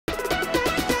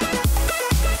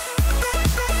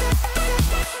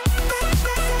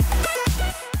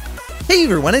Hey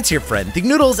everyone, it's your friend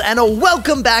Thinknoodles, and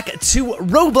welcome back to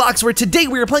Roblox, where today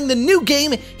we are playing the new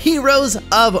game, Heroes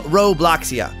of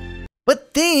Robloxia.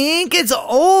 But think it's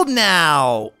old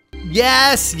now.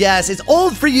 Yes, it's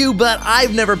old for you, but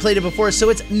I've never played it before, so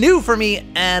it's new for me,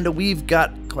 and we've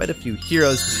got quite a few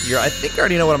heroes here. I think I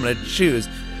already know what I'm gonna choose.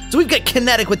 So we've got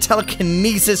Kinetic with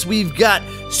Telekinesis, we've got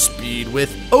Speed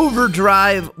with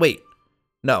Overdrive. Wait,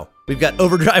 no. We've got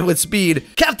Overdrive with Speed.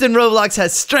 Captain Roblox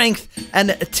has Strength,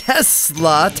 and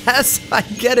Tesla, I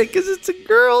get it, because it's a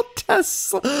girl,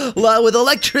 Tesla with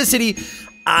Electricity.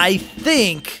 I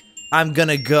think I'm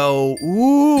gonna go,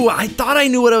 ooh, I thought I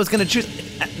knew what I was gonna choose.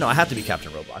 No, I have to be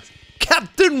Captain Roblox.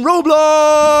 Captain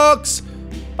Roblox!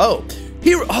 Oh,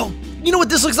 here, oh, you know what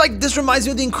this looks like? This reminds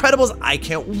me of The Incredibles. I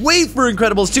can't wait for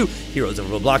Incredibles 2. Heroes of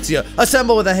Robloxia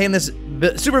assemble with a heinous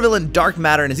supervillain Dark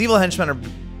Matter and his evil henchmen are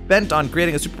bent on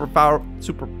creating a powerful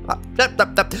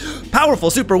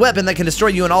super weapon that can destroy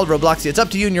you and all of Robloxia. It's up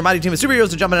to you and your mighty team of superheroes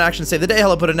to jump into action, save the day.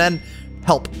 Hello, put an end.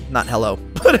 Help, not hello.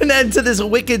 Put an end to this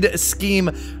wicked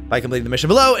scheme by completing the mission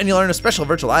below, and you'll earn a special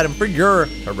virtual item for your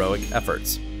heroic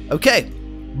efforts. Okay,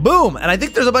 boom. And I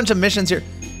think there's a bunch of missions here.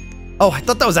 Oh, I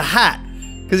thought that was a hat.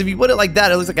 Because if you put it like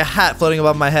that, it looks like a hat floating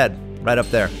above my head. Right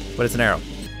up there. But it's an arrow.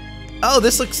 Oh,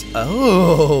 this looks...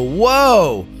 Oh,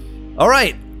 whoa. All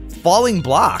right. Falling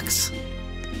blocks.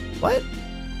 What?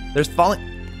 There's falling...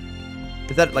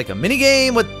 Is that like a mini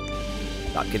game? What?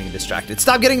 Stop getting distracted.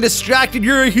 Stop getting distracted.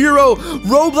 You're a hero.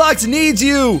 Roblox needs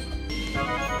you.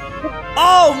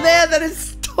 Oh, man. That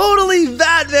is totally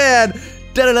Batman.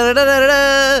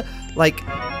 Da-da-da-da-da-da-da. Like,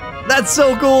 that's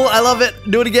so cool. I love it.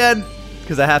 Do it again.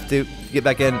 Because I have to get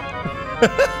back in.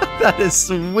 That is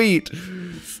sweet.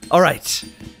 All right.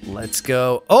 Let's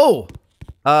go. Oh.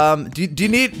 Do you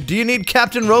need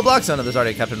Captain Roblox? Oh no, there's already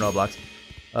a Captain Roblox.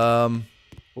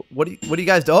 What do you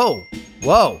guys do? Oh,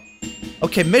 whoa.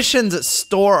 Okay, missions,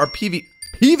 store, or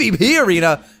PvP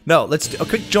arena. No, let's do a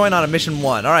quick join on a mission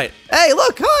 1. All right. Hey,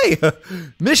 look, hi.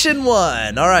 Mission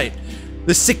 1. All right.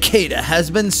 The cicada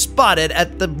has been spotted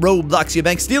at the Robloxia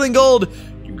bank stealing gold.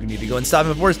 You need to go and stop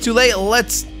him before it's too late.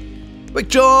 Let's quick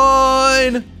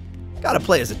join. Gotta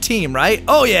play as a team, right?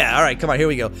 Oh yeah. All right, come on, here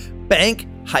we go. Bank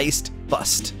heist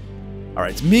bust. All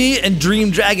right, it's me and Dream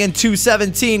Dragon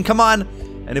 217. Come on.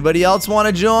 Anybody else want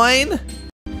to join?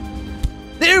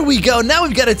 There we go. Now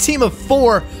we've got a team of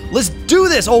 4. Let's do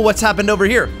this. Oh, what's happened over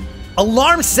here?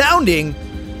 Alarm sounding.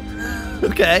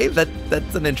 Okay,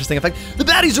 that's an interesting effect. The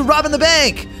baddies are robbing the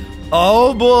bank.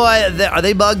 Oh boy, are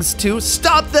they bugs too?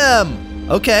 Stop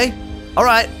them. Okay. All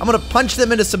right, I'm gonna punch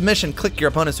them into submission. Click your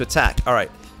opponents to attack. All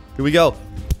right, here we go.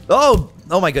 Oh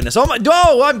my goodness. Oh my,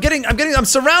 oh, I'm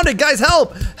surrounded, guys,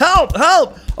 help.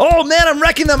 Oh man, I'm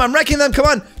wrecking them, come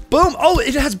on. Boom, oh,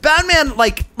 it has Batman,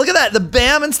 like, look at that, the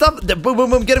BAM and stuff. Boom, boom,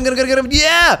 boom, get him,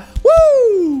 yeah,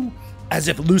 woo. As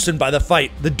if loosened by the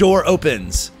fight, the door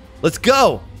opens. Let's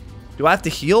go. Do I have to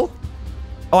heal?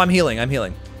 Oh, I'm healing.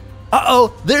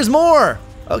 Uh-oh, there's more.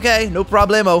 Okay, no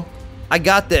problemo. I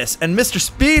got this. And Mr.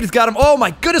 Speed's got him. Oh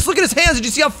my goodness, look at his hands. Did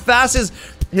you see how fast his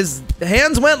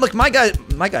hands went? Look, my guy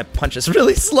punches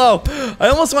really slow. I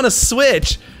almost want to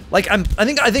switch. Like, I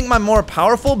think I'm more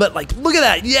powerful, but like, look at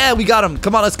that. Yeah, we got him.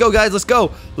 Come on, let's go, guys. Let's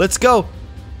go.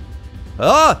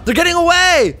 Oh, they're getting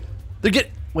away.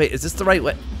 Wait, is this the right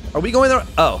way? Are we going there?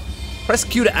 Oh, press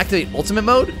Q to activate ultimate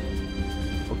mode.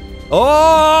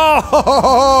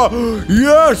 Oh,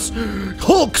 yes.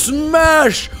 Hulk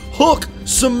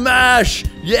smash.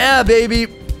 Yeah, baby.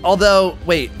 Although,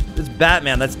 wait, it's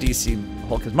Batman. That's DC.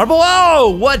 Hulk is Marvel. Oh,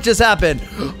 what just happened?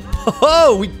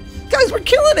 Oh, guys, we're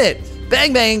killing it.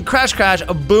 Bang, bang, crash,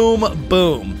 boom,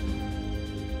 boom.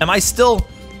 Am I still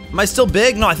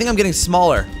big? No, I think I'm getting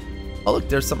smaller. Oh, look,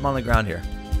 there's something on the ground here.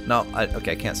 No,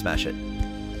 okay, I can't smash it.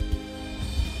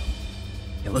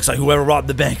 It looks like whoever robbed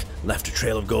the bank left a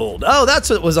trail of gold. Oh, that's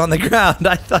what was on the ground.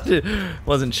 I thought it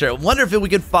wasn't sure. Wonder if maybe we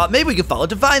could follow it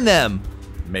to find them.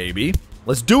 Maybe.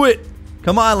 Let's do it.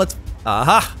 Come on, let's.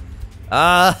 Aha.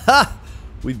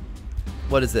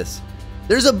 What is this?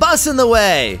 There's a bus in the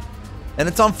way, and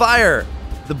it's on fire.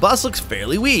 The bus looks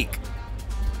fairly weak.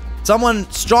 Someone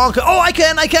strong. Oh, I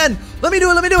can. Let me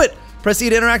do it. Press E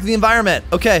to interact with the environment.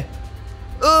 Okay.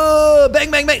 Bang,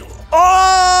 bang, bang.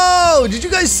 Oh, did you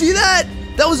guys see that?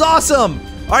 That was awesome.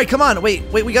 All right, come on. Wait,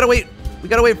 we gotta wait. We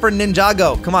gotta wait for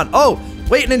Ninjago. Come on. Oh,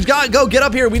 wait, Ninjago, get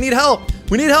up here. We need help.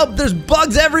 There's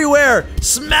bugs everywhere.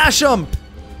 Smash them.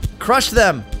 Crush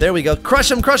them. There we go. Crush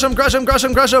them.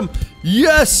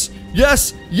 Yes.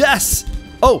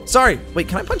 Oh, sorry. Wait,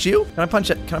 can I punch you? Can I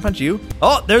punch you?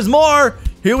 Oh, there's more.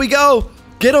 Here we go.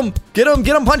 Get him,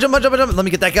 punch him. Let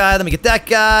me get that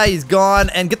guy, He's gone.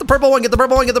 And get the purple one,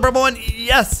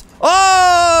 Yes.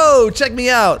 Oh, check me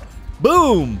out.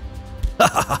 Boom.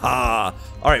 All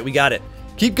right, we got it.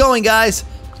 Keep going, guys.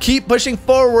 Keep pushing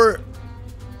forward.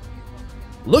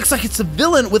 Looks like it's a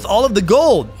villain with all of the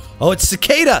gold. Oh, it's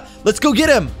Cicada. Let's go get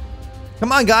him.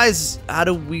 Come on, guys. How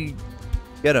do we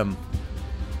get him?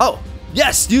 Oh,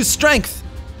 yes. Use strength.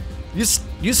 Use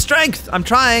strength. I'm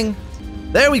trying.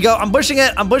 There we go. I'm pushing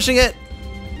it. I'm pushing it.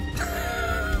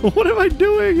 What am I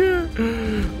doing here?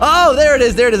 Oh, there it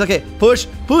is. There it is. Okay. Push,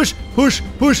 push, push,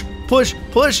 push, push,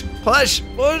 push, push,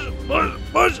 push, push,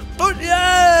 push, push.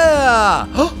 Yeah.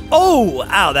 Oh,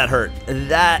 ow. That hurt.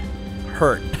 That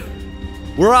hurt.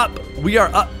 We're up. We are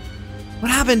up.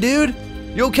 What happened, dude?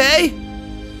 You okay?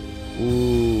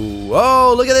 Ooh.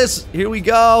 Oh, look at this. Here we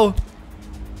go.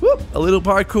 Whoop. A little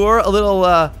parkour. A little,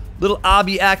 little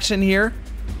obby action here.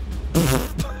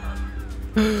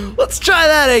 Let's try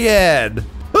that again.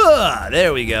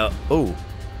 There we go. Oh,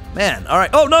 man. All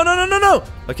right. Oh, no, no, no, no, no.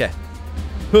 Okay.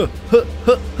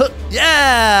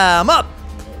 Yeah, I'm up.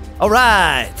 All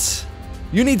right.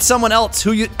 You need someone else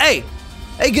who you... Hey,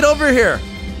 get over here.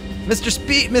 Mr.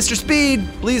 Speed,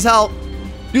 please help.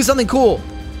 Do something cool.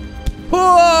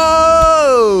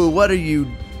 Whoa! What are you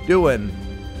doing?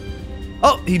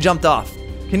 Oh, he jumped off.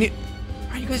 Can you...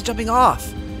 Why are you guys jumping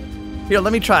off? Here,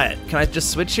 let me try it. Can I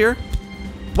just switch here?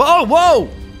 Whoa, whoa!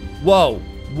 Whoa,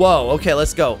 whoa. Okay,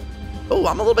 let's go. Oh,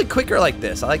 I'm a little bit quicker like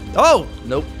this. I like... Oh,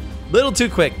 nope. Little too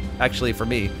quick, actually, for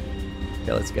me.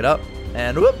 Okay, let's get up.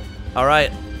 And whoop. All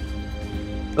right.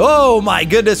 Oh, my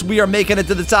goodness. We are making it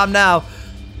to the top now.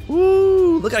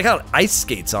 Woo! Look, I got ice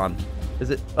skates on. Is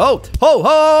it? Oh! Ho! Ho!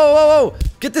 Ho! Ho!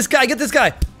 Get this guy! Get this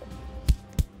guy!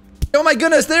 Oh my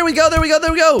goodness! There we go! There we go!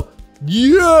 There we go!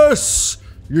 Yes!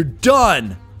 You're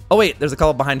done! Oh wait, there's a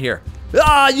couple behind here.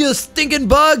 Ah! You stinking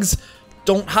bugs!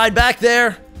 Don't hide back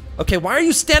there. Okay, why are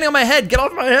you standing on my head? Get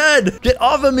off my head! Get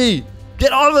off of me!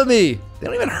 Get off of me! They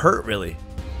don't even hurt really.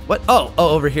 What? Oh! Oh,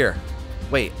 over here.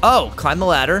 Wait. Oh! Climb the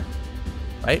ladder.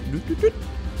 Right?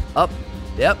 Up.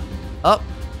 Yep. Up.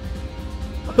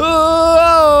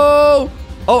 Oh!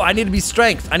 Oh, I need to be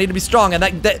strength. I need to be strong. And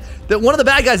that one of the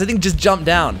bad guys, I think, just jumped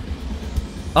down.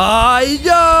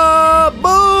 Yeah!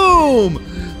 Boom!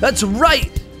 That's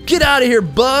right. Get out of here,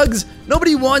 bugs.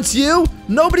 Nobody wants you.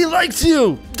 Nobody likes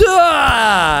you.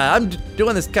 Duh! I'm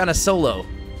doing this kind of solo.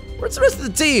 Where's the rest of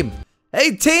the team?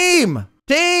 Hey, team!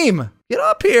 Team! Get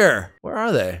up here. Where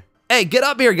are they? Hey, get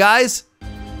up here, guys.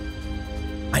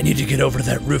 I need to get over to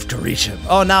that roof to reach him.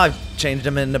 Oh, now I've changed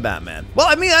him into Batman. Well,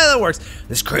 I mean, that works.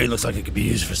 This crane looks like it could be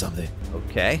used for something.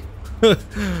 Okay.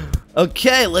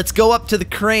 Okay, let's go up to the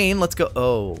crane. Let's go.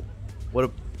 Oh,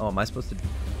 what? Oh, am I supposed to?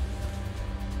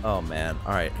 Oh man.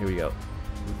 All right, here we go.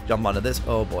 Jump onto this.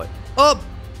 Oh boy. Up,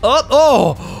 up.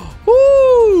 Oh,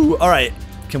 woo! All right.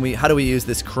 Can we? How do we use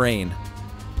this crane?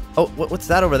 Oh, what's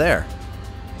that over there?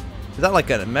 Is that like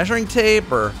a measuring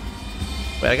tape or?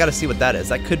 Wait, I gotta see what that is.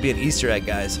 That could be an Easter egg,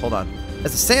 guys. Hold on.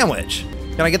 That's a sandwich.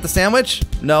 Can I get the sandwich?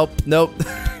 Nope, nope.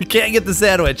 You can't get the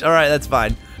sandwich. All right, that's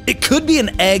fine. It could be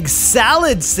an egg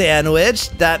salad sandwich.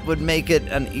 That would make it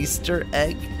an Easter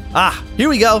egg. Ah, here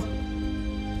we go.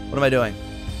 What am I doing?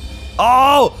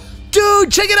 Oh,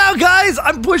 dude, check it out, guys.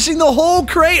 I'm pushing the whole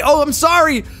crate. Oh, I'm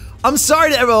sorry. I'm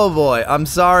sorry to everyone. Oh boy, I'm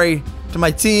sorry to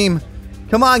my team.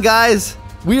 Come on, guys.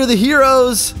 We are the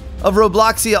heroes of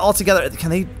Robloxia all together.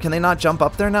 Can they not jump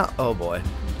up there now? Oh boy.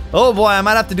 Oh boy, I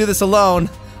might have to do this alone.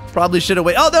 Probably should have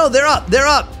waited. Oh no, they're up. They're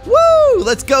up. Woo!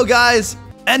 Let's go, guys.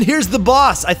 And here's the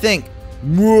boss, I think.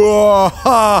 I,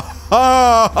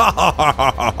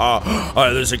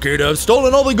 the Cicada, have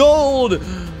stolen all the gold.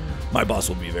 My boss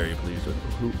will be very pleased with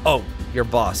who. Oh, your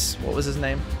boss. What was his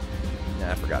name?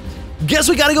 Yeah, I forgot. Guess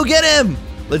we gotta go get him.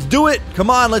 Let's do it. Come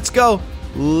on, let's go.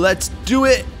 Let's do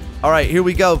it. All right, here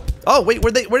we go. Oh wait,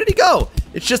 where did he go?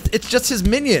 It's just his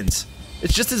minions.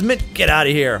 It's just his Get out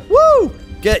of here. Woo!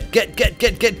 Get.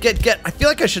 I feel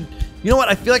like I should. You know what?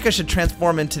 I feel like I should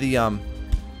transform into the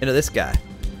into this guy,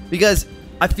 because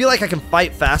I feel like I can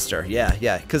fight faster.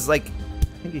 Yeah. Because like,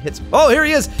 I think he hits. Oh, here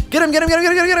he is. Get him.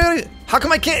 How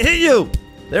come I can't hit you?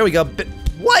 There we go.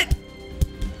 What?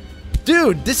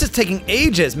 Dude, this is taking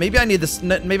ages. Maybe I need this.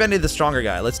 Maybe I need the stronger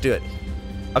guy. Let's do it.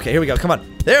 Okay, here we go. Come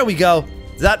on. There we go.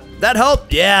 Does that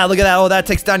help? Yeah, look at that. Oh, that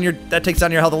takes down your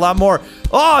health a lot more.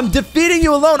 Oh, I'm defeating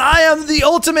you alone. I am the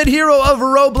ultimate hero of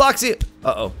Robloxia.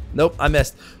 Uh-oh. Nope, I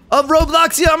missed. Of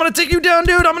Robloxia, I'm gonna take you down,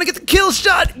 dude. I'm gonna get the kill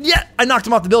shot. Yeah, I knocked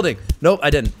him off the building. Nope,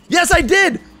 I didn't. Yes, I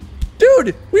did.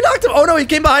 Dude, we knocked him. Oh no, he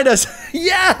came behind us.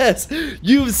 Yes,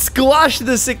 you squashed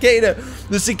the Cicada.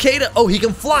 The Cicada, oh, he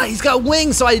can fly. He's got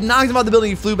wings, so I knocked him off the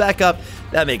building. He flew back up.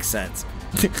 That makes sense.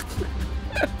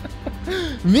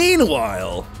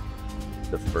 Meanwhile,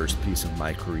 the first piece of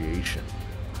my creation.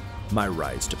 My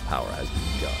rise to power has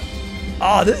begun.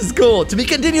 Oh, this is cool. To be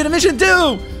continued to mission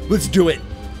 2. Let's do it.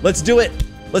 Let's do it.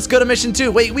 Let's go to mission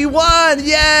 2. Wait, we won.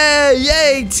 Yay.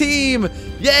 Yay, team.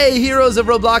 Yay, Heroes of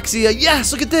Robloxia.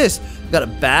 Yes, look at this. Got a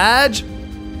badge.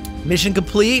 Mission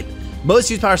complete. Most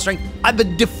use power strength. I've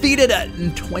been defeated at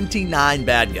 29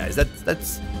 bad guys.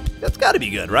 That's got to be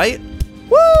good, right?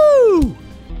 Woo!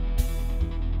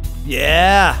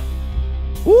 Yeah.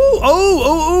 Ooh,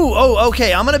 oh,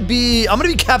 okay. I'm gonna be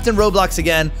Captain Roblox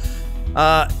again,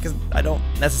 because I don't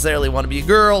necessarily want to be a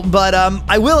girl, but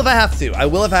I will if I have to. I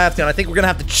will if I have to, and I think we're gonna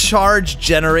have to charge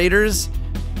generators,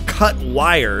 cut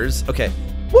wires. Okay.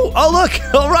 Woo! Oh look!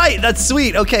 All right, that's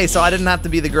sweet. Okay, so I didn't have to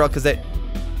be the girl because they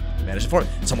managed to form.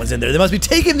 Someone's in there. They must be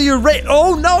taking the uranium.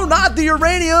 Oh no, not the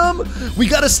uranium! We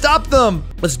gotta stop them.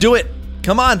 Let's do it.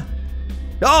 Come on.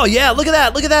 Oh yeah, look at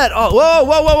that, look at that. Oh, whoa,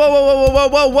 whoa, whoa, whoa, whoa,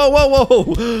 whoa, whoa, whoa, whoa,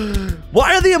 whoa.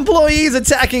 Why are the employees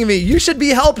attacking me? You should be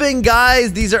helping,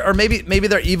 guys. These are, or maybe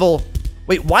they're evil.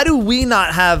 Wait, why do we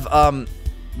not have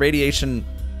radiation?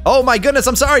 Oh my goodness,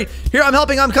 I'm sorry. Here, I'm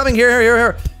helping, I'm coming. Here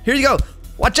you go.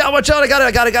 Watch out, I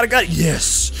got it.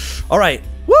 Yes. All right,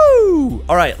 woo.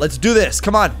 All right, let's do this.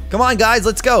 Come on, guys,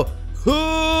 let's go.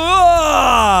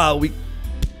 We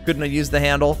couldn't have used the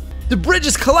handle. The bridge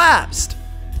is collapsed.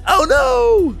 Oh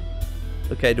no!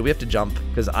 Okay, do we have to jump?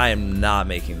 Because I am not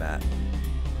making that.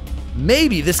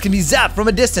 Maybe this can be zapped from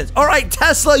a distance. All right,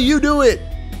 Tesla, you do it.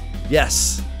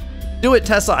 Yes. Do it,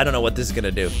 Tesla. I don't know what this is gonna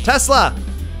do. Tesla,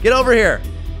 get over here.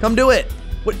 Come do it.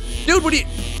 What, dude, what do you?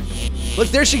 Look,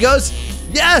 there she goes.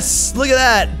 Yes, look at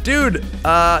that. Dude,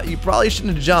 you probably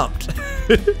shouldn't have jumped.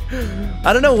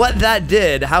 I don't know what that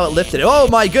did, how it lifted it. Oh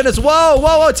my goodness,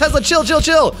 whoa, Tesla,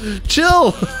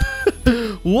 chill.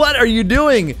 What are you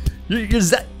doing? You're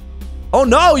oh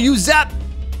no, you zapped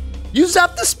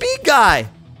the speed guy.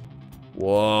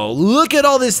 Whoa, look at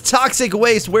all this toxic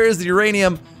waste. Where's the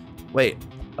uranium? Wait,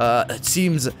 it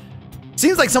seems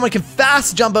like someone can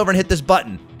fast jump over and hit this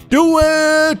button. Do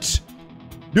it,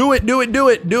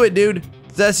 dude.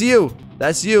 That's you.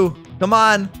 Come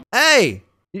on. Hey,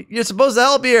 you're supposed to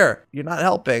help here. You're not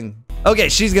helping. Okay,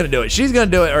 she's gonna do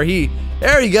it, or he.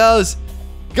 There he goes.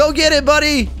 Go get it,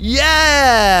 buddy.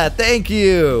 Yeah, thank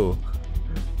you.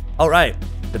 All right,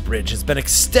 the bridge has been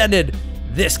extended.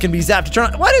 This can be zapped to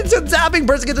turn on. Why did the zapping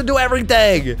person get to do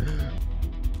everything?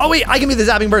 Oh wait, I can be the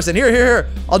zapping person. Here.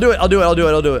 I'll do it.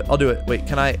 Wait,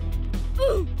 can I?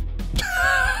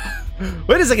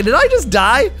 Wait a second, did I just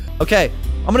die? Okay,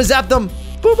 I'm gonna zap them.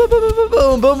 Boom.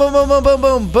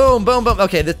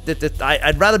 Okay,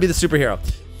 I'd rather be the superhero.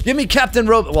 Give me Captain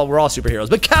well, we're all superheroes,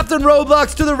 but Captain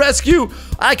Roblox to the rescue.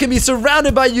 I can be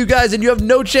surrounded by you guys and you have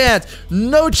no chance.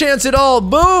 No chance at all.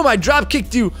 Boom, I drop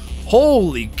kicked you.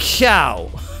 Holy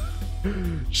cow.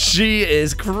 She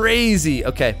is crazy.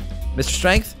 Okay, Mr.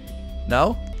 Strength?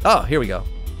 No? Oh, here we go.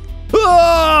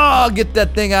 Oh, get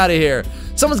that thing out of here.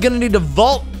 Someone's gonna need to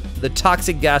vault the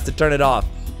toxic gas to turn it off.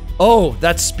 Oh,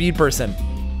 that's speed person.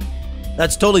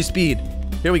 That's totally speed.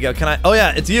 Here we go, can I? Oh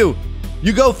yeah, it's you.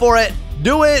 You go for it.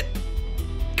 Do it!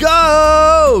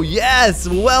 Go! Yes,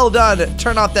 well done.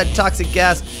 Turn off that toxic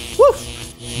gas. Woo!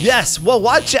 Yes, well,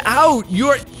 watch out.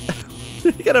 You're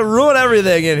gonna ruin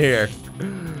everything in here.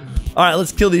 All right,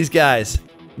 let's kill these guys.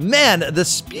 Man, the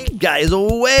speed guy is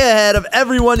way ahead of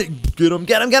everyone. Get him,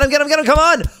 come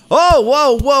on. Oh,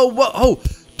 whoa. Oh,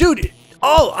 dude.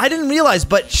 Oh, I didn't realize,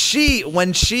 but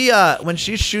when she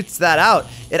shoots that out,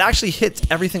 it actually hits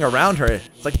everything around her.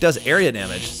 It's like does area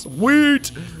damage.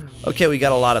 Sweet. Okay, we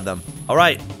got a lot of them. All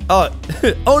right. Oh,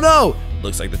 oh no!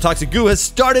 Looks like the toxic goo has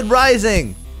started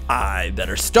rising. I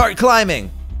better start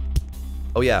climbing.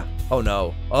 Oh yeah. Oh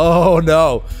no. Oh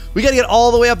no. We gotta get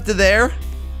all the way up to there.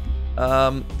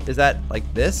 Is that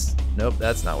like this? Nope,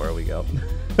 that's not where we go.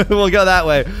 We'll go that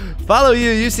way. Follow you.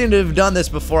 You seem to have done this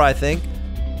before, I think.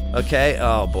 Okay.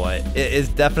 Oh boy. It is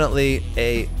definitely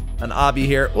an obby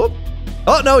here. Whoop.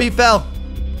 Oh no, he fell.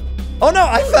 Oh no,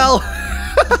 I fell.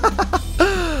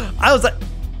 I was like,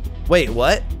 wait,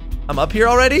 what? I'm up here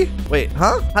already? Wait,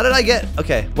 huh? How did I get?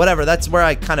 Okay, whatever. That's where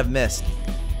I kind of missed.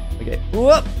 Okay.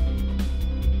 Whoop.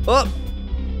 Up.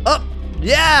 Up.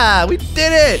 Yeah, we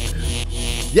did it.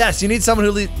 Yes, you need someone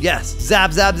who leads. Yes.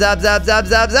 Zap.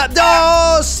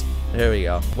 Dos. There we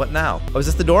go. What now? Oh, is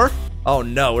this the door? Oh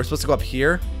no, we're supposed to go up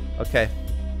here. Okay.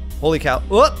 Holy cow.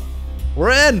 Whoop.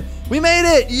 We're in. We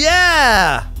made it.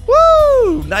 Yeah.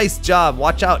 Woo. Nice job.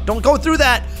 Watch out. Don't go through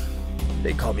that.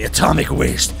 They call me Atomic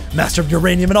Waste, master of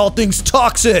uranium and all things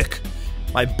toxic.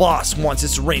 My boss wants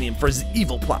this uranium for his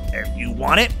evil plot. If you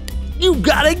want it, you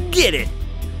gotta get it.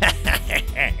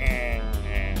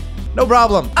 No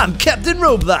problem. I'm Captain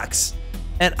Roblox.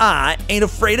 and I ain't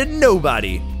afraid of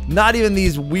nobody. Not even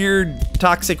these weird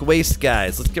toxic waste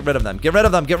guys. Let's get rid of them. Get rid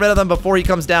of them. Get rid of them before he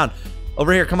comes down.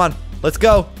 Over here, come on. Let's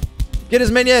go. Get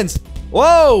his minions.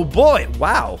 Whoa, boy.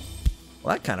 Wow.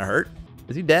 Well, that kind of hurt.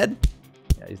 Is he dead?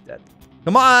 Yeah, he's dead.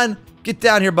 Come on. Get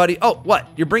down here, buddy. Oh, what?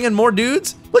 You're bringing more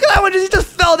dudes? Look at that one. He just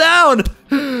fell down.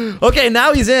 Okay,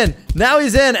 now he's in. Now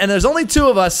he's in, and there's only 2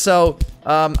 of us, so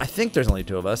I think there's only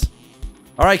 2 of us.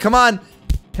 All right, come on.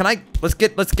 Let's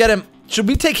get him. Should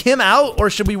we take him out, or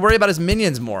should we worry about his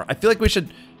minions more? I feel like we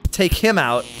should take him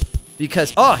out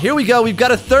because, oh, here we go. We've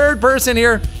got a 3rd person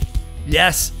here.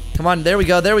 Yes. Come on, there we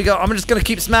go, there we go. I'm just gonna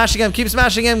keep smashing him,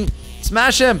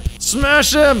 Smash him,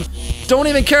 smash him. Don't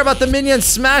even care about the minions,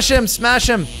 smash him.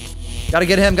 Gotta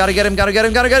get him, gotta get him,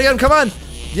 come on.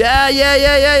 Yeah.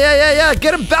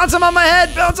 Get him, bounce him on my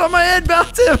head, bounce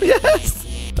him, yes.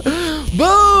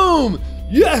 Boom,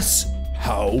 yes.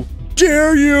 How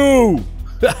dare you?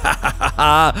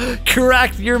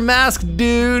 Cracked your mask,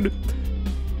 dude.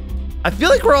 I feel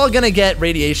like we're all gonna get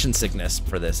radiation sickness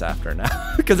for this after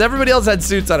now, because everybody else had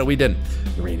suits on it, we didn't.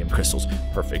 Uranium crystals,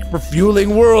 perfect for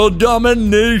fueling world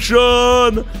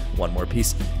domination. One more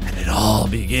piece, and it all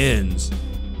begins.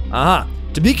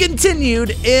 To be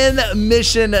continued in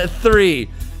mission 3.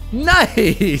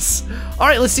 Nice. All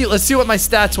right, let's see what my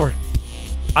stats were.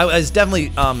 I was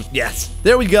definitely, yes,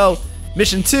 there we go.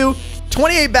 Mission 2,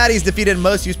 28 baddies defeated,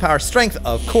 most use power strength,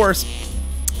 of course,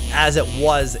 as it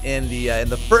was in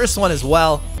the first one as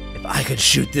well. If I could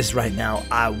shoot this right now,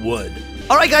 I would.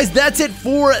 All right, guys, that's it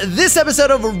for this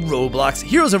episode of Roblox,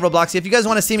 Heroes of Robloxia. If you guys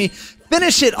want to see me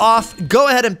finish it off, go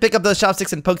ahead and pick up those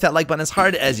chopsticks and poke that like button as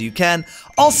hard as you can.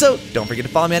 Also, don't forget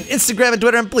to follow me on Instagram and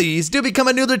Twitter, and please do become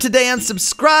a noodler today and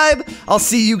subscribe. I'll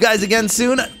see you guys again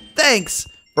soon. Thanks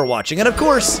for watching, and of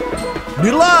course,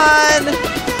 noodle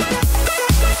on!